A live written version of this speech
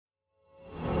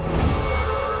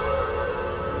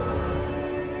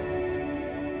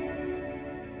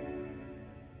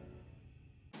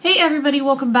everybody,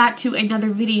 welcome back to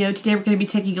another video. Today we're going to be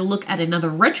taking a look at another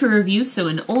retro review, so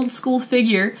an old school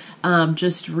figure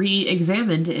just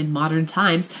re-examined in modern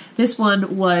times. This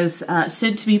one was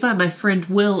sent to me by my friend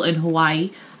Will in Hawaii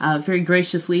very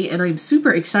graciously, and I'm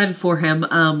super excited for him.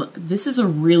 This is a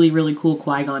really cool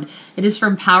Qui-Gon. It is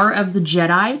from Power of the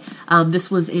Jedi. This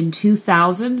was in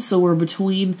 2000, so we're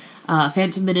between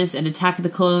Phantom Menace and Attack of the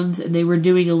Clones, and they were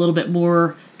doing a little bit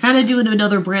more, kind of doing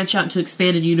another branch out to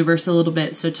expanded universe a little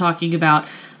bit, so talking about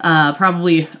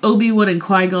probably Obi-Wan and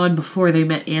Qui-Gon before they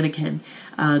met Anakin.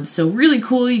 So really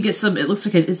cool. You get some, it looks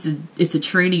like it's a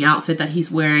training outfit that he's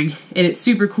wearing, and it's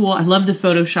super cool. I love the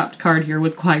photoshopped card here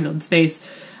with Qui-Gon's face,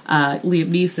 Liam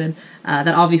Neeson.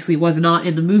 That obviously was not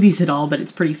in the movies at all, but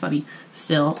it's pretty funny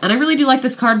still. And I really do like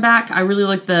this card back. I really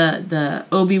like the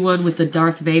Obi-Wan with the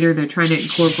Darth Vader. They're trying to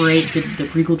incorporate the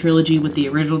prequel trilogy with the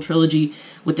original trilogy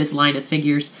with this line of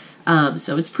figures.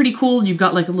 So it's pretty cool, and you've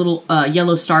got like a little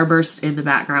yellow starburst in the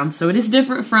background. So it is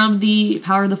different from the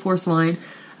Power of the Force line.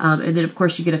 And then of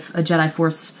course you get a Jedi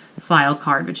Force file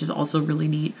card, which is also really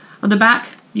neat. On the back,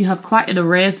 you have quite an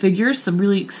array of figures, some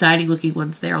really exciting looking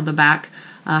ones there on the back.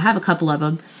 I have a couple of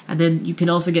them. And then you can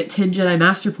also get 10 Jedi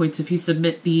Master Points if you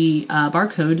submit the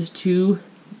barcode to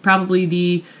probably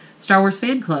the Star Wars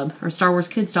Fan Club or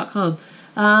StarWarsKids.com.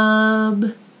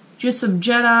 Just some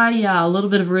Jedi, yeah, a little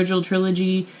bit of original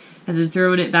trilogy, and then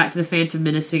throwing it back to the Phantom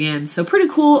Menace again. So pretty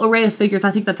cool array of figures.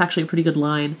 I think that's actually a pretty good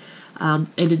line. And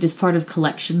it is part of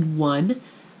Collection 1,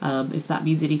 if that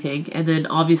means anything. And then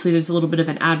obviously there's a little bit of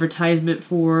an advertisement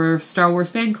for Star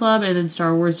Wars Fan Club and then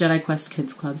Star Wars Jedi Quest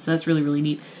Kids Club. So that's really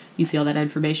neat. You see all that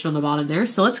information on the bottom there.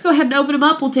 So let's go ahead and open them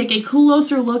up. We'll take a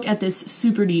closer look at this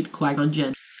super neat Qui-Gon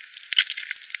Jinn.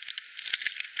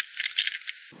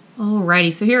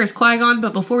 Alrighty, so here is Qui-Gon,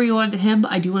 but before we go on to him,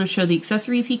 I do want to show the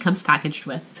accessories he comes packaged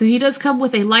with. So he does come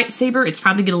with a lightsaber. It's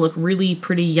probably going to look really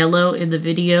pretty yellow in the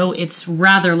video. It's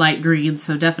rather light green,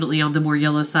 so definitely on the more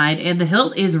yellow side. And the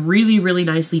hilt is really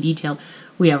nicely detailed.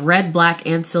 We have red, black,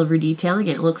 and silver detailing,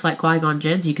 and it looks like Qui-Gon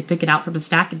Jinn's. You could pick it out from a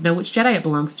stack and know which Jedi it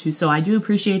belongs to, so I do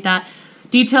appreciate that.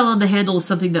 Detail on the handle is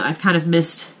something that I've kind of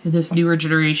missed in this newer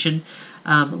generation.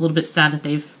 A little bit sad that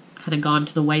they've kind of gone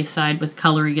to the wayside with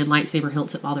coloring and lightsaber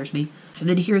hilts. It bothers me. And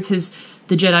then here's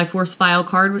the Jedi Force file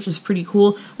card, which is pretty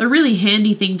cool. A really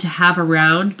handy thing to have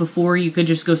around before you could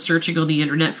just go searching on the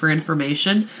internet for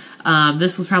information.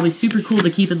 This was probably super cool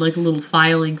to keep in like a little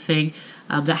filing thing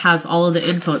that has all of the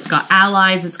info. It's got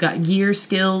allies, it's got gear,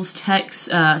 skills,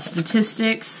 techs,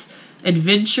 statistics,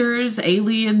 adventures,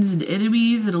 aliens, and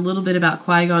enemies, and a little bit about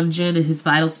Qui-Gon Jinn and his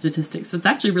vital statistics. So it's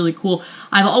actually really cool.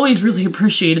 I've always really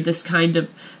appreciated this kind of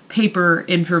paper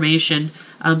information.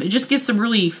 It just gives some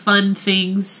really fun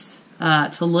things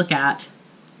to look at.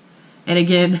 And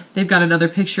again, they've got another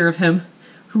picture of him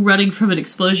running from an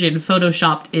explosion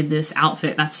photoshopped in this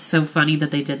outfit. That's so funny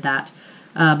that they did that.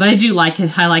 But I do like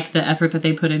it. I like the effort that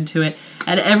they put into it.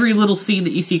 And every little scene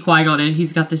that you see Qui-Gon in,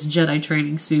 he's got this Jedi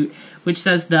training suit, which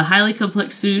says the highly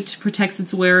complex suit protects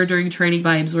its wearer during training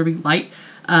by absorbing light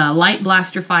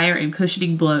blaster fire and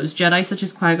cushioning blows. Jedi such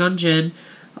as Qui-Gon Jinn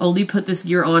only put this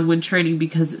gear on when training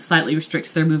because it slightly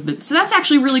restricts their movement. So that's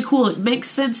actually really cool. It makes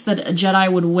sense that a Jedi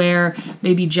would wear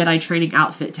maybe Jedi training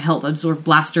outfit to help absorb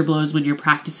blaster blows when you're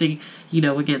practicing, you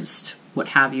know, against what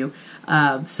have you.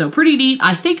 So pretty neat.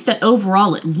 I think that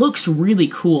overall it looks really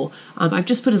cool. I've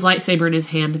just put his lightsaber in his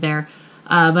hand there.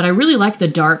 But I really like the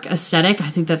dark aesthetic. I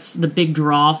think that's the big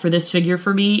draw for this figure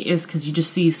for me, is because you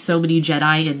just see so many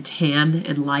Jedi in tan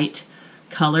and light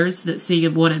colors. That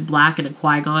seeing one in black and a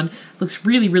Qui-Gon looks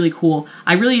really cool.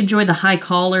 I really enjoy the high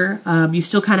collar. You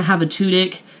still kind of have a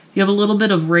tunic. You have a little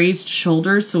bit of raised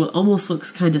shoulders, so it almost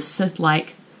looks kind of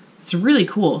Sith-like. It's really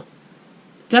cool.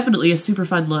 Definitely a super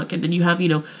fun look. And then you have, you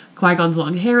know, Qui-Gon's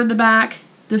long hair in the back.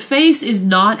 The face is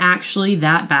not actually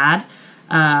that bad.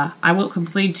 I won't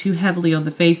complain too heavily on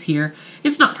the face here.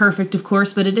 It's not perfect, of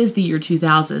course, but it is the year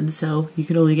 2000, so you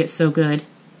can only get so good.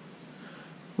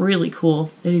 Really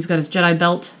cool. Then he's got his Jedi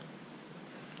belt.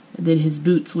 And then his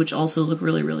boots, which also look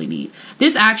really neat.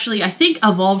 This actually, I think,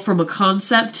 evolved from the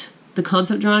concept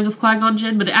drawing of Qui-Gon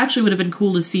Jinn, but it actually would have been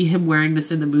cool to see him wearing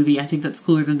this in the movie. I think that's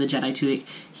cooler than the Jedi tunic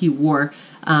he wore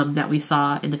that we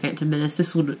saw in the Phantom Menace.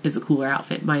 This one is a cooler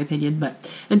outfit, in my opinion.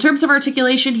 But in terms of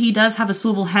articulation, he does have a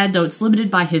swivel head, though it's limited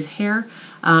by his hair.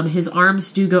 His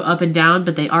arms do go up and down,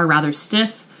 but they are rather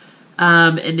stiff.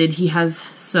 And then he has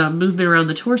some movement around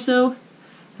the torso,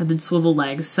 and then swivel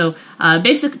legs. So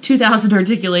basic 2000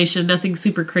 articulation, nothing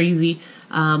super crazy.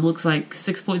 Looks like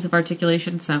 6 points of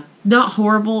articulation, so not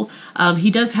horrible.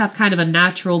 He does have kind of a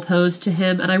natural pose to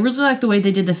him, and I really like the way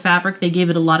they did the fabric. They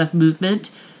gave it a lot of movement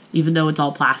even though it's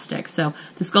all plastic. So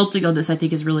the sculpting on this I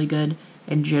think is really good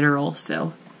in general.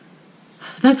 So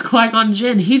that's Qui-Gon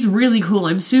Jinn. He's really cool.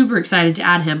 I'm super excited to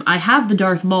add him. I have the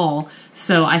Darth Maul,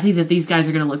 so I think that these guys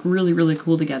are going to look really, really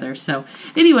cool together. So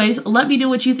anyways, let me know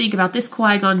what you think about this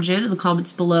Qui-Gon Jinn in the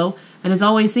comments below. And as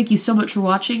always, thank you so much for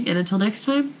watching, and until next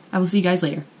time, I will see you guys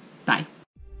later. Bye.